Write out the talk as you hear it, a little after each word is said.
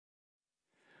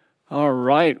All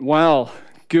right. Well,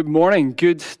 good morning.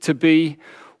 Good to be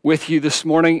with you this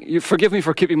morning. Forgive me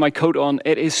for keeping my coat on.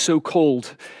 It is so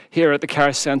cold here at the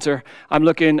Charis Centre. I'm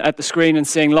looking at the screen and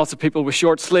seeing lots of people with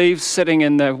short sleeves sitting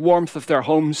in the warmth of their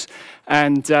homes.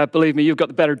 And believe me, you've got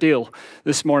the better deal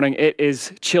this morning. It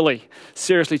is chilly,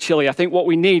 seriously chilly. I think what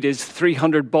we need is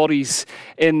 300 bodies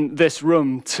in this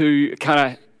room to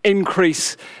kind of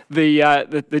increase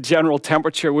the general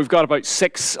temperature. We've got about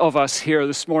 6 of us here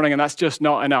this morning, and that's just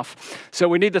not enough. So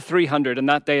we need the 300, and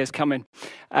that day is coming.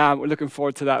 We're looking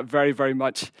forward to that very, very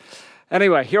much.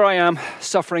 Anyway, here I am,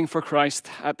 suffering for Christ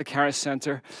at the Charis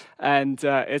Centre, and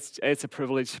it's a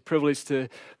privilege to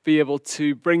be able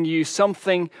to bring you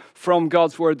something from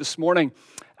God's Word this morning.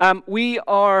 We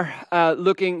are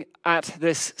looking at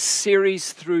this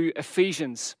series through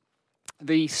Ephesians,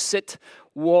 the Sit,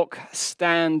 Walk,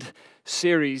 Stand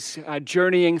series,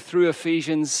 journeying through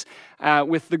Ephesians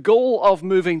with the goal of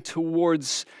moving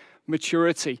towards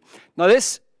maturity. Now,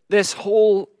 this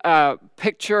whole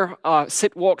picture,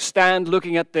 sit, walk, stand,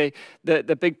 looking at the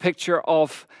big picture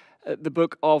of the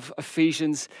book of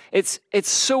Ephesians, it's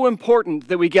so important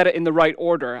that we get it in the right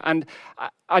order. And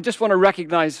I just want to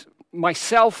recognize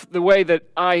myself, the way that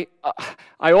I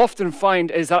often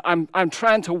find is that I'm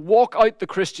trying to walk out the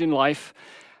Christian life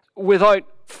without,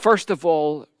 first of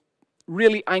all,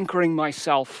 really anchoring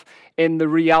myself in the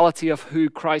reality of who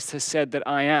Christ has said that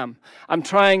I am. I'm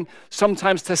trying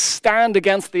sometimes to stand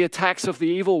against the attacks of the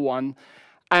evil one,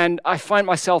 and I find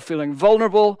myself feeling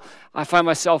vulnerable. I find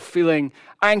myself feeling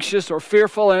anxious or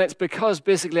fearful, and it's because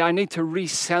basically I need to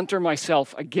recenter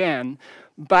myself again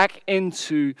back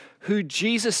into who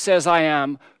Jesus says I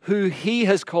am, who He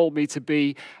has called me to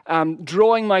be,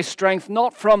 drawing my strength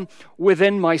not from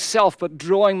within myself, but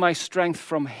drawing my strength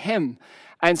from Him.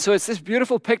 And so it's this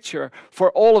beautiful picture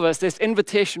for all of us, this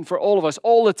invitation for all of us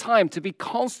all the time to be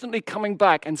constantly coming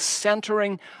back and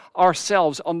centering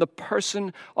ourselves on the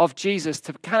person of Jesus,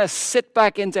 to kind of sit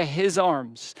back into His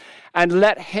arms and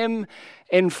let Him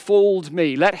enfold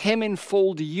me, let Him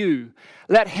enfold you,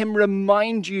 let Him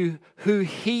remind you who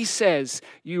He says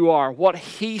you are, what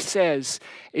He says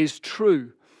is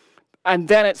true. And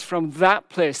then it's from that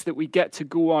place that we get to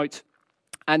go out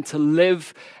and to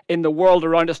live in the world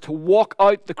around us, to walk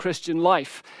out the Christian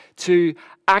life, to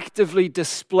actively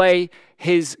display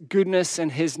His goodness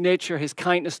and His nature, His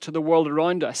kindness to the world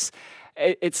around us.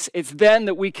 It's then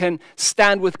that we can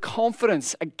stand with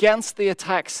confidence against the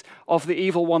attacks of the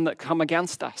evil one that come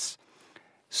against us.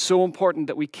 So important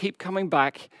that we keep coming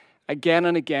back again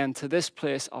and again to this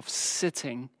place of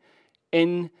sitting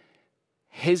in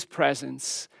His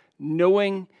presence,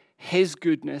 knowing His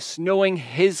goodness, knowing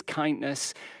His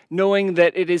kindness, knowing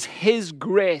that it is His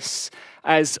grace,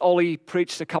 as Ollie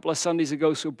preached a couple of Sundays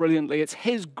ago so brilliantly. It's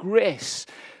His grace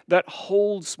that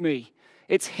holds me.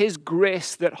 It's His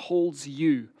grace that holds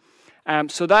you.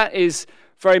 So that is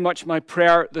very much my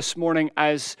prayer this morning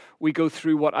as we go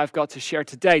through what I've got to share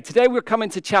today. Today we're coming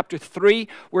to chapter 3.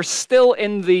 We're still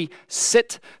in the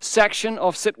sit section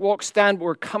of Sit, Walk, Stand.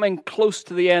 We're coming close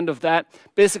to the end of that.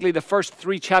 Basically, the first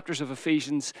 3 chapters of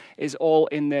Ephesians is all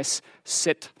in this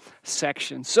sit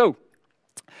section. So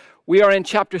we are in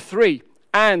chapter 3,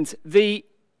 and the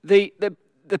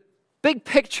big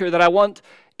picture that I want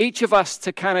each of us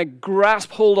to kind of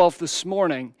grasp hold of this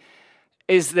morning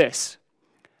is this.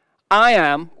 I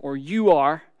am, or you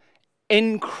are,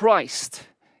 in Christ,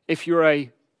 if you're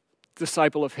a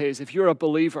disciple of His, if you're a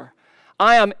believer.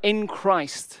 I am in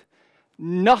Christ.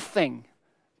 Nothing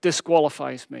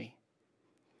disqualifies me.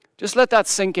 Just let that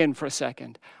sink in for a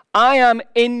second. I am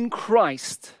in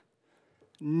Christ.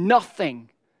 Nothing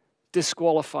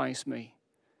disqualifies me.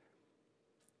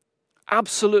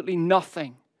 Absolutely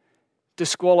nothing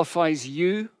disqualifies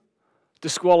you,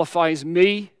 disqualifies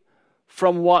me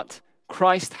from what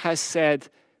Christ has said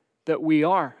that we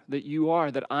are, that you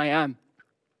are, that I am.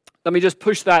 Let me just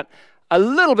push that a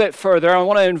little bit further. I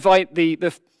want to invite the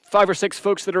 5 or 6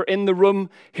 folks that are in the room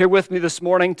here with me this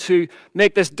morning to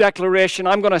make this declaration.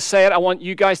 I'm going to say it. I want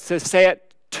you guys to say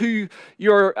it to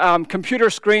your computer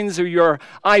screens or your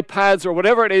iPads or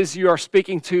whatever it is you are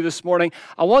speaking to this morning.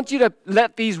 I want you to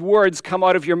let these words come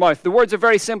out of your mouth. The words are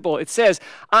very simple. It says,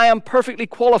 I am perfectly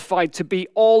qualified to be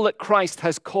all that Christ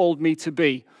has called me to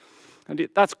be. And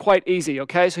that's quite easy,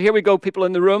 okay? So here we go, people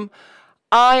in the room.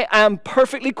 I am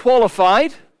perfectly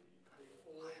qualified.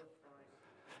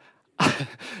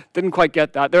 Didn't quite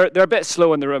get that. They're a bit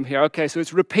slow in the room here. Okay, so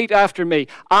it's repeat after me.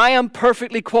 I am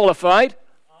perfectly qualified.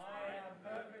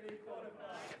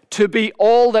 To be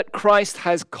all that Christ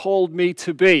has called me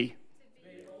to be.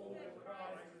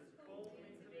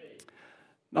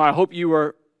 Now, I hope you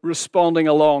were responding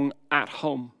along at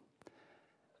home.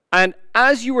 And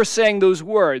as you were saying those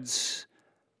words,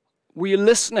 were you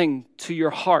listening to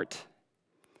your heart?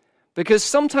 Because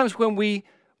sometimes when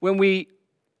we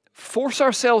force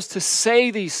ourselves to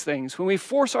say these things, when we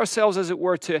force ourselves, as it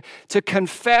were, to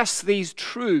confess these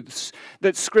truths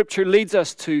that Scripture leads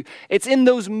us to, it's in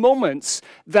those moments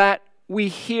that we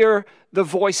hear the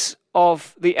voice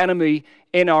of the enemy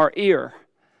in our ear.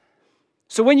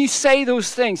 So when you say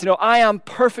those things, I am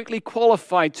perfectly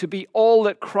qualified to be all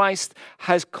that Christ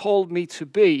has called me to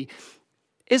be,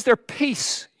 is there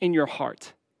peace in your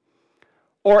heart?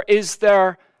 Or is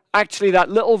there actually that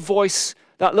little voice,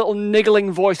 that little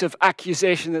niggling voice of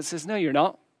accusation that says, no, you're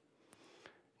not.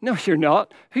 No, you're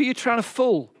not. Who are you trying to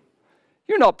fool?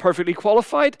 You're not perfectly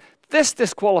qualified. This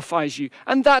disqualifies you,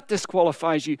 and that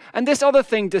disqualifies you, and this other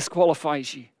thing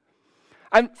disqualifies you.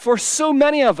 And for so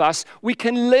many of us, we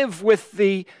can live with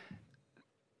the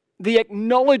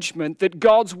acknowledgement that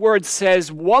God's word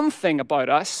says one thing about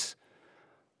us,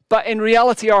 but in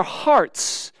reality our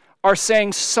hearts are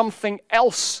saying something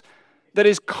else that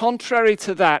is contrary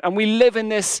to that. And we live in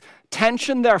this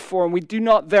tension, therefore, and we do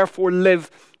not therefore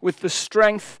live with the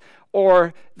strength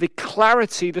or the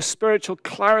clarity, the spiritual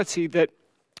clarity that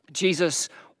Jesus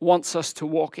wants us to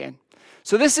walk in.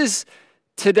 So this is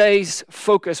today's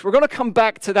focus. We're going to come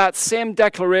back to that same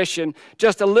declaration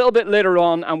just a little bit later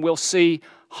on, and we'll see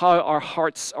how our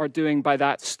hearts are doing by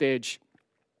that stage.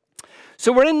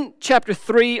 So we're in chapter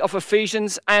 3 of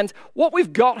Ephesians, and what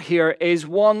we've got here is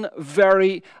one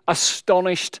very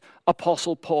astonished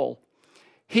Apostle Paul.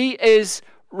 He is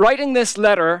writing this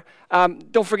letter.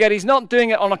 Don't forget, he's not doing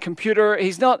it on a computer.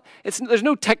 There's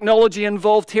no technology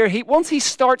involved here. Once he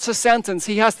starts a sentence,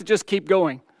 he has to just keep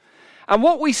going. And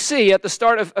what we see at the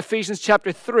start of Ephesians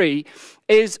chapter 3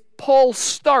 is Paul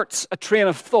starts a train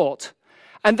of thought,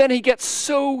 and then he gets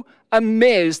so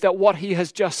amazed at what he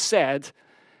has just said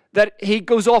that he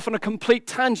goes off on a complete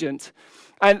tangent.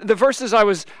 And the verses I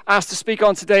was asked to speak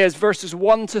on today is verses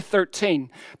 1 to 13.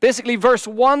 Basically, verse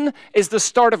 1 is the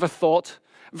start of a thought.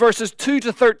 Verses 2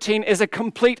 to 13 is a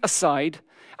complete aside.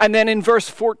 And then in verse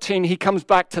 14, he comes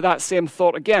back to that same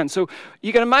thought again. So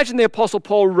you can imagine the Apostle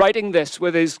Paul writing this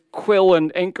with his quill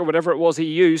and ink or whatever it was he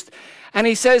used. And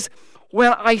he says,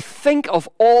 when I think of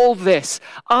all this,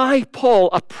 I, Paul,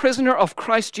 a prisoner of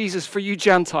Christ Jesus for you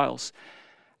Gentiles.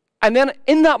 And then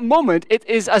in that moment, it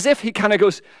is as if he kind of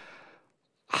goes,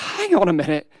 hang on a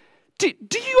minute. Do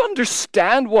you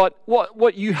understand what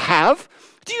you have?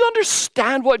 Do you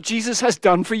understand what Jesus has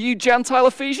done for you, Gentile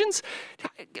Ephesians?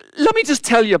 Let me just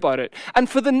tell you about it. And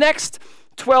for the next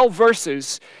 12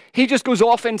 verses, he just goes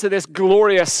off into this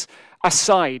glorious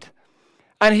aside.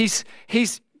 And he's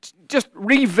just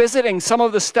revisiting some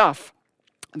of the stuff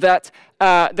that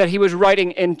he was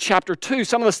writing in chapter 2,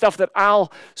 some of the stuff that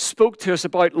Al spoke to us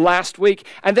about last week.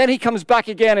 And then he comes back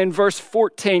again in verse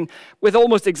 14 with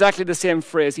almost exactly the same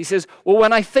phrase. He says, well,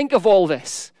 when I think of all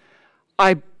this,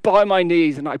 I bow my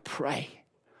knees and I pray.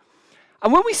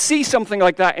 And when we see something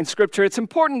like that in Scripture, it's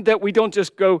important that we don't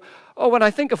just go, oh, when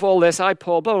I think of all this, I,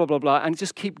 Paul, blah, blah, blah, blah, and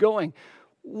just keep going.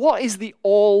 What is the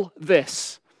all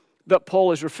this that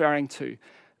Paul is referring to?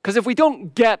 Because if we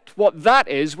don't get what that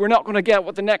is, we're not going to get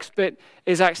what the next bit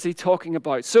is actually talking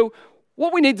about. So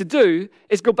what we need to do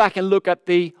is go back and look at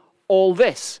the all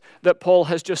this that Paul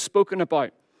has just spoken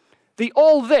about. The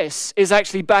all this is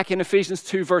actually back in Ephesians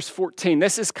 2, verse 14.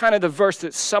 This is kind of the verse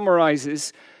that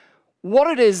summarizes what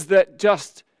it is that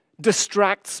just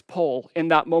distracts Paul in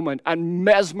that moment and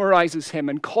mesmerizes him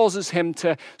and causes him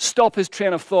to stop his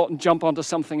train of thought and jump onto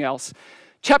something else.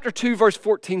 Chapter 2, verse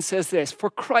 14 says this, for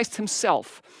Christ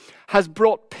himself has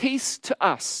brought peace to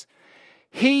us.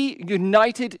 He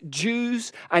united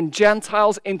Jews and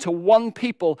Gentiles into one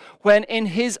people when in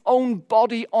his own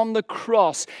body on the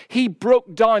cross, he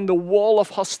broke down the wall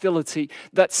of hostility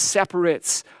that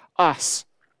separates us.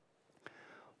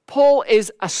 Paul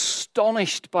is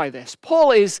astonished by this.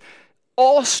 Paul is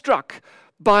awestruck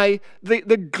by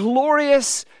the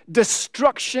glorious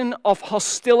destruction of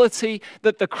hostility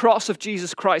that the cross of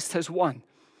Jesus Christ has won.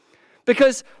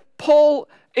 Because Paul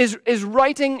is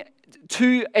writing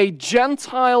to a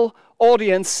Gentile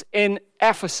audience in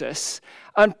Ephesus,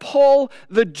 and Paul,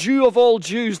 the Jew of all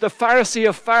Jews, the Pharisee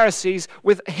of Pharisees,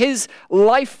 with his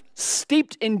life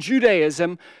steeped in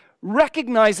Judaism,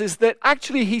 recognizes that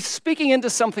actually he's speaking into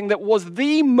something that was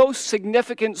the most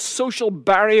significant social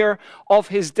barrier of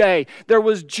his day. There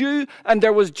was Jew and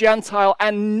there was Gentile,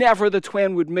 and never the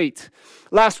twain would meet.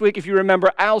 Last week, if you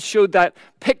remember, Al showed that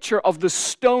picture of the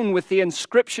stone with the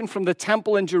inscription from the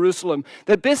temple in Jerusalem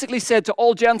that basically said to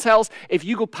all Gentiles, if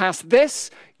you go past this,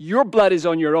 your blood is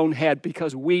on your own head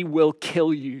because we will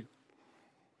kill you.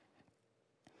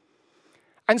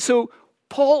 And so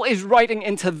Paul is writing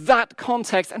into that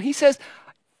context, and he says,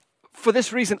 for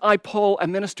this reason, I, Paul, a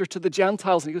minister to the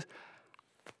Gentiles. And he goes,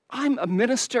 I'm a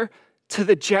minister to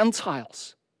the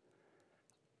Gentiles.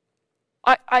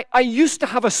 I used to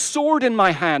have a sword in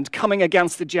my hand coming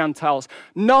against the Gentiles.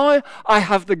 Now I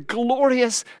have the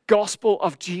glorious gospel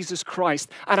of Jesus Christ,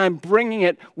 and I'm bringing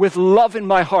it with love in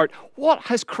my heart. What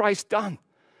has Christ done?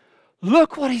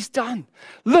 Look what he's done.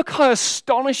 Look how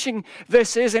astonishing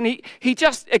this is. And he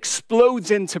just explodes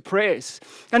into praise.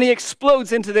 And he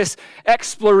explodes into this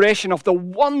exploration of the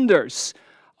wonders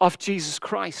of Jesus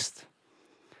Christ.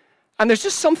 And there's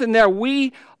just something there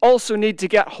we also need to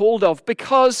get hold of,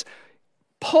 because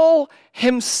Paul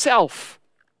himself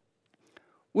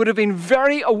would have been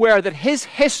very aware that his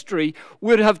history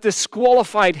would have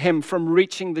disqualified him from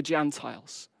reaching the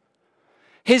Gentiles.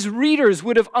 His readers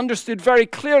would have understood very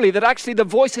clearly that actually the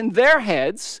voice in their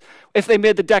heads, if they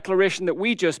made the declaration that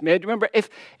we just made, remember, if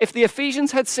the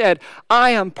Ephesians had said, I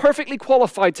am perfectly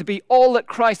qualified to be all that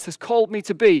Christ has called me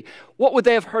to be, what would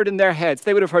they have heard in their heads?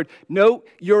 They would have heard, no,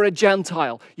 you're a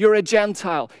Gentile. You're a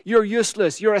Gentile. You're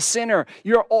useless. You're a sinner.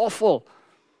 You're awful.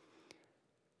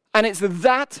 And it's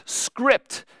that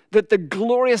script that the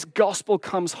glorious gospel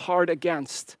comes hard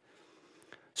against.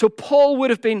 So Paul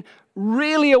would have been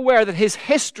really aware that his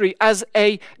history as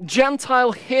a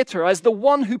Gentile hater, as the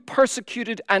one who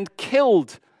persecuted and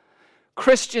killed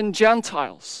Christian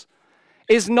Gentiles,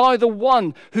 is now the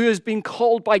one who has been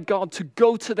called by God to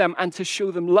go to them and to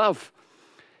show them love.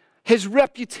 His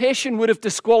reputation would have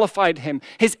disqualified him.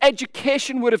 His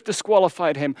education would have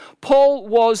disqualified him. Paul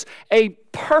was a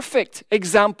perfect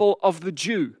example of the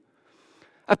Jew.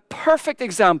 A perfect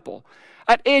example.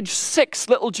 At age 6,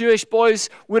 little Jewish boys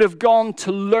would have gone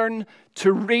to learn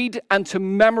to read and to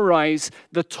memorize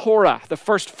the Torah, the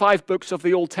first 5 books of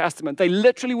the Old Testament. They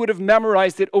literally would have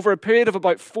memorized it over a period of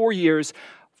about 4 years,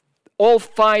 all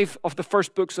 5 of the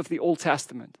first books of the Old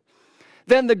Testament.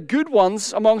 Then the good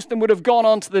ones amongst them would have gone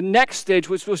on to the next stage,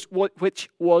 which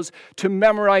was to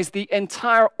memorize the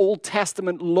entire Old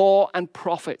Testament law and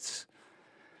prophets.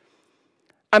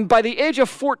 And by the age of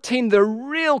 14, the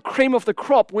real cream of the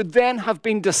crop would then have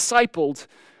been discipled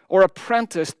or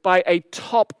apprenticed by a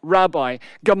top rabbi.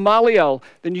 Gamaliel,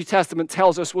 the New Testament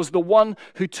tells us, was the one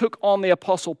who took on the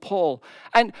Apostle Paul.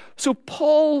 And so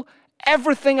Paul,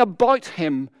 everything about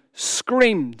him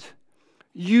screamed,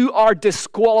 you are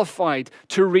disqualified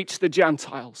to reach the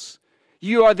Gentiles.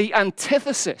 You are the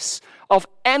antithesis of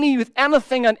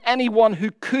anything and anyone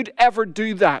who could ever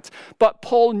do that. But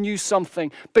Paul knew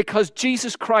something. Because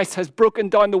Jesus Christ has broken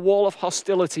down the wall of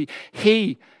hostility,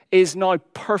 he is now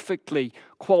perfectly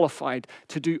qualified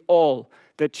to do all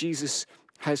that Jesus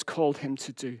has called him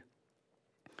to do.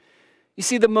 You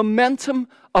see, the momentum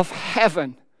of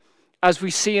heaven, as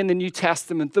we see in the New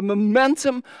Testament, the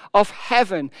momentum of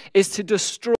heaven is to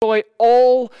destroy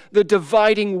all the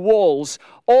dividing walls,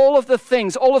 all of the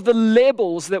things, all of the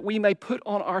labels that we may put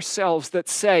on ourselves that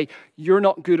say, you're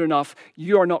not good enough,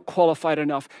 you are not qualified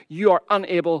enough, you are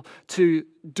unable to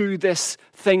do this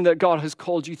thing that God has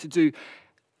called you to do.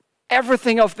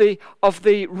 Everything of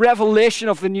the revelation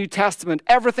of the New Testament,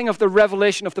 everything of the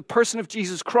revelation of the person of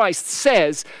Jesus Christ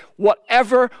says,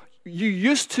 whatever you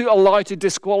used to allow to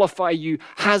disqualify you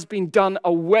has been done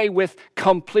away with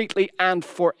completely and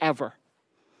forever.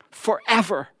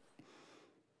 Forever.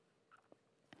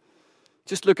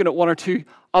 Just looking at one or two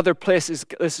other places,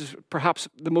 this is perhaps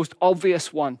the most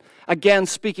obvious one. Again,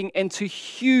 speaking into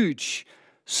huge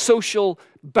social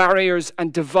barriers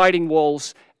and dividing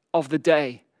walls of the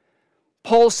day.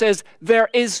 Paul says, there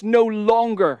is no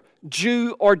longer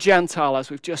Jew or Gentile, as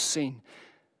we've just seen.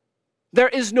 There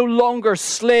is no longer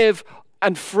slave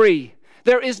and free.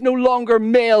 There is no longer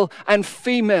male and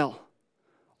female.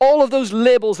 All of those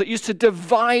labels that used to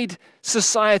divide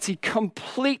society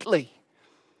completely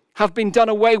have been done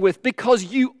away with because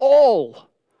you all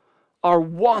are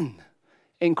one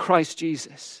in Christ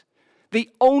Jesus. The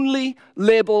only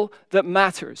label that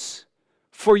matters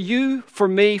for you, for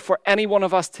me, for any one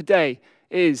of us today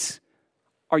is,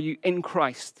 are you in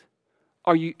Christ?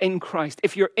 Are you in Christ?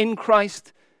 If you're in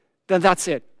Christ, then that's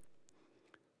it.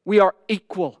 We are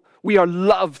equal. We are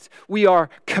loved. We are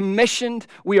commissioned.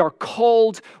 We are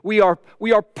called. We are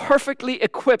perfectly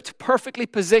equipped, perfectly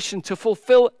positioned to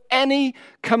fulfill any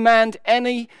command,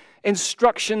 any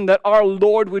instruction that our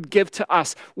Lord would give to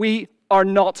us. We are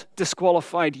not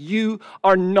disqualified. You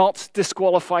are not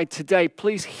disqualified today.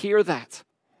 Please hear that.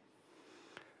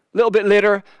 A little bit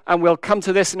later, and we'll come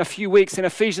to this in a few weeks, in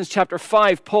Ephesians chapter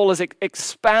 5, Paul is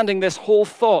expanding this whole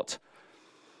thought.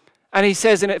 And he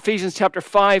says in Ephesians chapter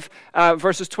 5,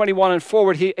 verses 21 and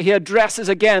forward, he addresses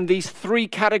again these three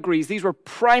categories. These were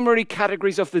primary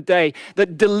categories of the day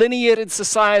that delineated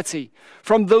society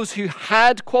from those who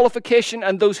had qualification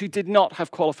and those who did not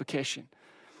have qualification.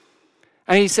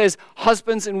 And he says,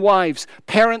 husbands and wives,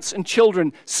 parents and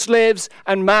children, slaves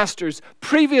and masters.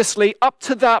 Previously, up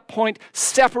to that point,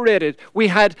 separated. We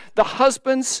had the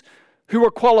husbands who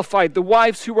were qualified, the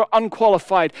wives who were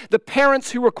unqualified, the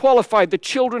parents who were qualified, the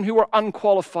children who were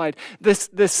unqualified,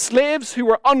 the slaves who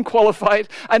were unqualified,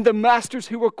 and the masters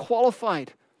who were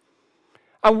qualified.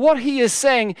 And what he is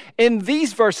saying in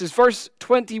these verses, verse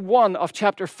 21 of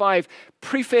chapter 5,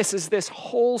 prefaces this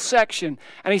whole section.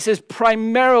 And he says,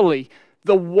 primarily,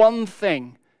 the one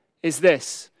thing is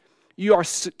this: you are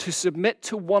to submit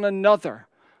to one another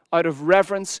out of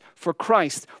reverence for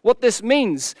Christ. What this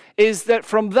means is that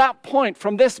from that point,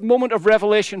 from this moment of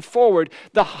revelation forward,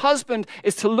 the husband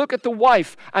is to look at the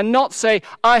wife and not say,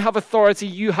 I have authority,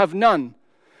 you have none.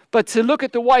 But to look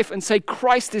at the wife and say,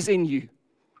 Christ is in you.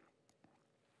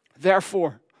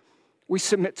 Therefore, we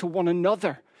submit to one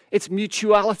another. It's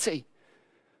mutuality.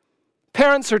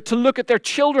 Parents are to look at their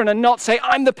children and not say,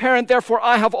 I'm the parent, therefore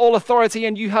I have all authority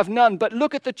and you have none. But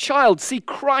look at the child, see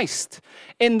Christ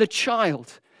in the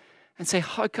child, and say,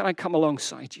 how can I come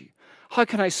alongside you? How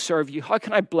can I serve you? How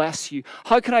can I bless you?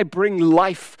 How can I bring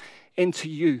life into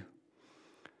you?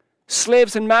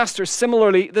 Slaves and masters,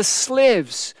 similarly, the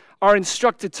slaves are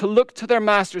instructed to look to their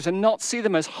masters and not see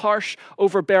them as harsh,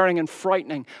 overbearing, and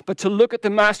frightening, but to look at the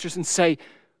masters and say,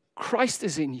 Christ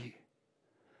is in you.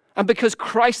 And because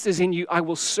Christ is in you, I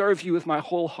will serve you with my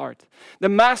whole heart. The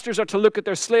masters are to look at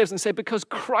their slaves and say, because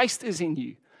Christ is in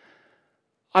you,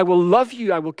 I will love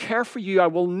you, I will care for you, I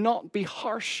will not be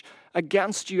harsh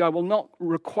against you, I will not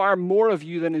require more of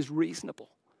you than is reasonable.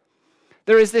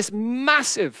 There is this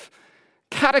massive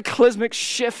cataclysmic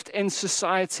shift in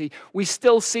society. We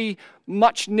still see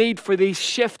much need for these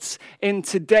shifts in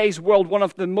today's world. One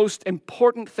of the most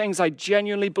important things I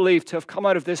genuinely believe to have come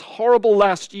out of this horrible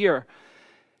last year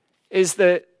is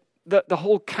the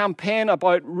whole campaign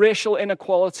about racial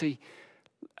inequality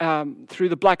through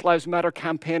the Black Lives Matter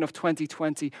campaign of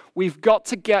 2020. We've got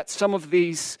to get some of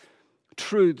these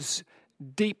truths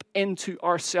deep into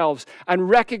ourselves and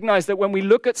recognize that when we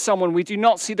look at someone, we do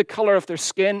not see the color of their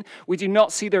skin, we do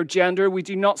not see their gender, we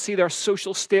do not see their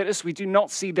social status, we do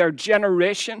not see their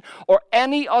generation or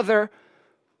any other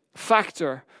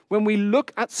factor. When we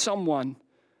look at someone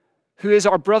who is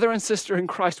our brother and sister in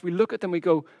Christ, we look at them, we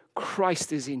go,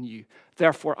 Christ is in you,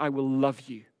 therefore I will love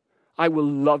you. I will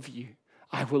love you.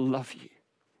 I will love you.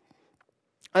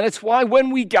 And it's why when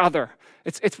we gather,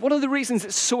 it's one of the reasons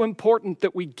it's so important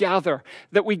that we gather,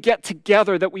 that we get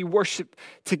together, that we worship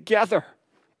together.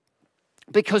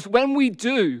 Because when we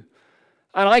do,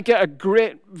 and I get a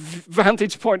great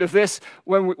vantage point of this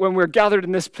when we're gathered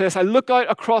in this place, I look out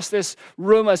across this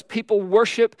room as people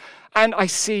worship and I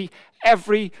see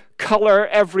every color,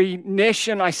 every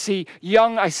nation. I see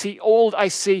young, I see old, I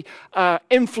see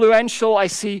influential, I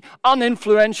see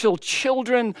uninfluential,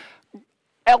 children,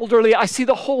 elderly. I see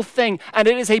the whole thing, and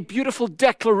it is a beautiful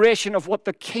declaration of what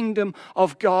the kingdom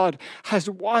of God has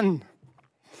won.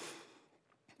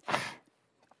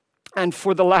 And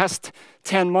for the last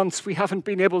 10 months, we haven't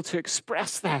been able to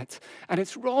express that, and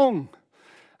it's wrong.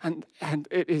 And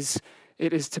it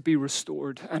is to be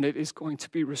restored, and it is going to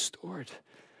be restored.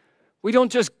 We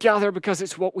don't just gather because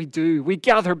it's what we do. We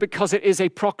gather because it is a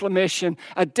proclamation,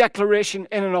 a declaration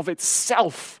in and of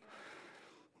itself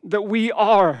that we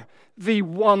are the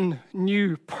one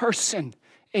new person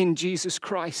in Jesus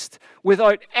Christ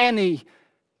without any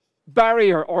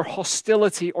barrier or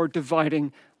hostility or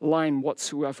dividing line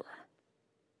whatsoever.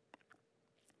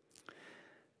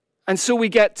 And so we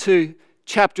get to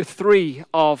chapter 3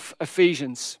 of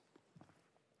Ephesians.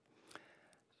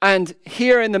 And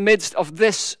here in the midst of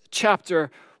this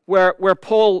chapter where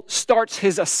Paul starts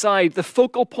his aside, the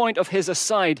focal point of his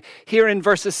aside, here in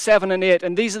verses 7 and 8,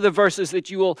 and these are the verses that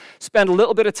you will spend a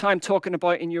little bit of time talking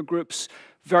about in your groups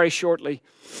very shortly.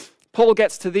 Paul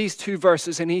gets to these two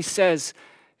verses and he says,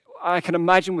 I can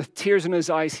imagine with tears in his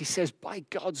eyes, he says, by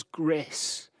God's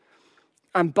grace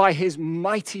and by his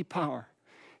mighty power,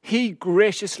 he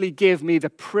graciously gave me the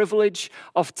privilege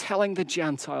of telling the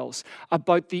Gentiles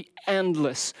about the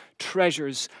endless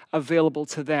treasures available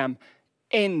to them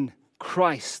in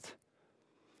Christ.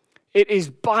 It is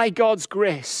by God's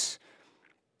grace,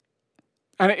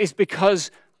 and it is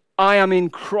because I am in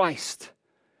Christ.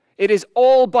 It is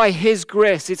all by his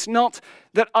grace. It's not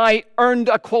that I earned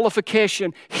a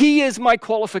qualification. He is my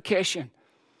qualification.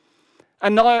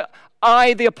 And now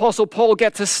I, the Apostle Paul,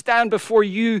 get to stand before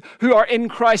you who are in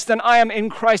Christ, and I am in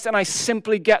Christ, and I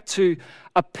simply get to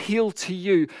appeal to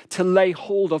you to lay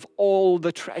hold of all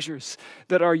the treasures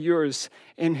that are yours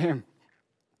in him.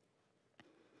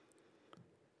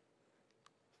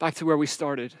 Back to where we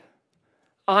started.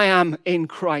 I am in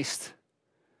Christ.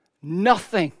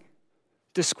 Nothing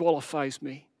disqualifies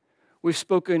me. We've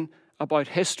spoken about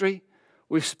history.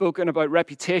 We've spoken about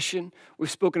reputation.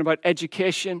 We've spoken about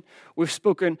education. We've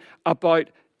spoken about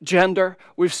gender.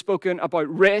 We've spoken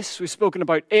about race. We've spoken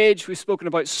about age. We've spoken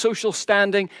about social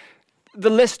standing. The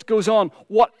list goes on.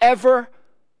 Whatever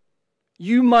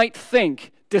you might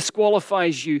think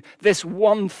disqualifies you, this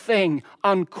one thing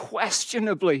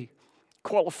unquestionably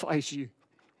qualifies you.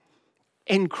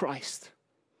 In Christ.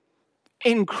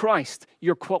 In Christ,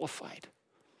 you're qualified.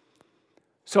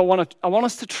 So I want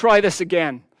us to try this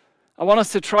again. I want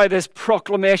us to try this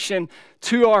proclamation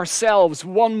to ourselves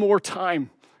one more time,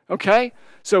 okay?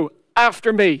 So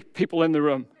after me, people in the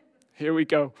room, here we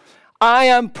go. I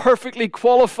am perfectly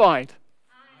qualified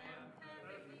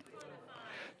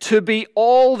to be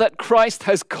all that Christ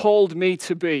has called me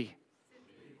to be.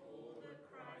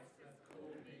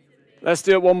 Let's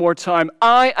do it one more time.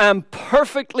 I am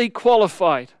perfectly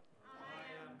qualified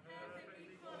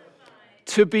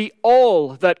to be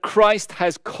all that Christ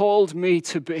has called me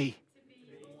to be.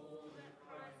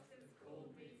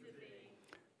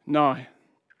 Now,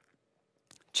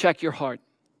 check your heart.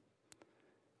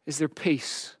 Is there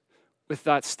peace with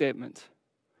that statement?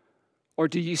 Or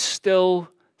do you still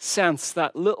sense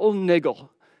that little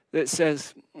niggle that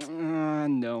says,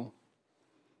 no,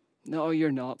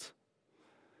 you're not?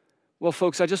 Well,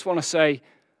 folks, I just want to say,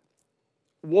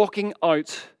 walking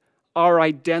out our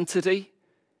identity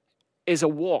is a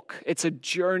walk. It's a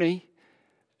journey.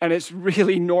 And it's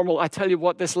really normal. I tell you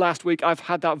what, this last week, I've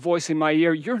had that voice in my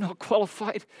ear. You're not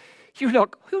qualified. You're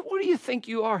not. What do you think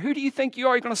you are? Who do you think you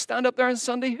are? You're going to stand up there on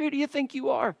Sunday? Who do you think you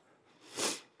are?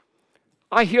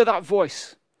 I hear that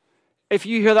voice. If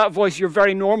you hear that voice, you're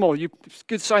very normal. It's a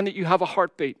good sign that you have a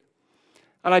heartbeat.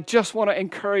 And I just want to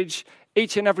encourage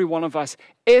each and every one of us,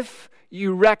 if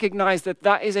you recognize that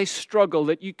that is a struggle,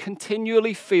 that you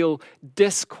continually feel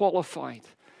disqualified,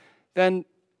 then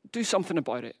do something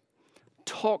about it.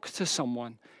 Talk to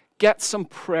someone. Get some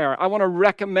prayer. I want to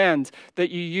recommend that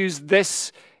you use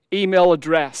this email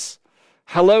address,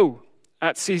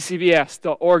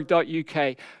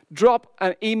 hello@ccbs.org.uk. Drop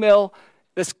an email.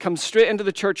 This comes straight into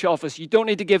the church office. You don't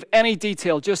need to give any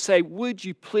detail. Just say, would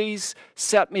you please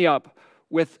set me up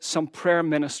with some prayer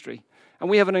ministry? And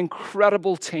we have an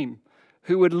incredible team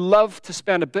who would love to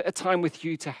spend a bit of time with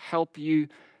you to help you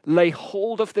lay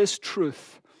hold of this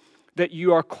truth that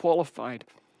you are qualified.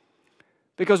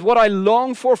 Because what I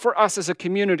long for us as a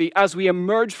community as we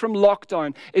emerge from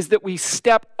lockdown is that we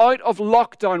step out of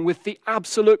lockdown with the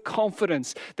absolute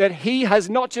confidence that He has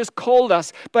not just called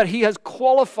us, but He has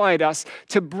qualified us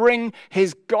to bring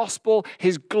His gospel,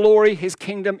 His glory, His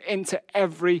kingdom into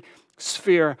every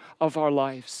sphere of our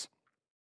lives.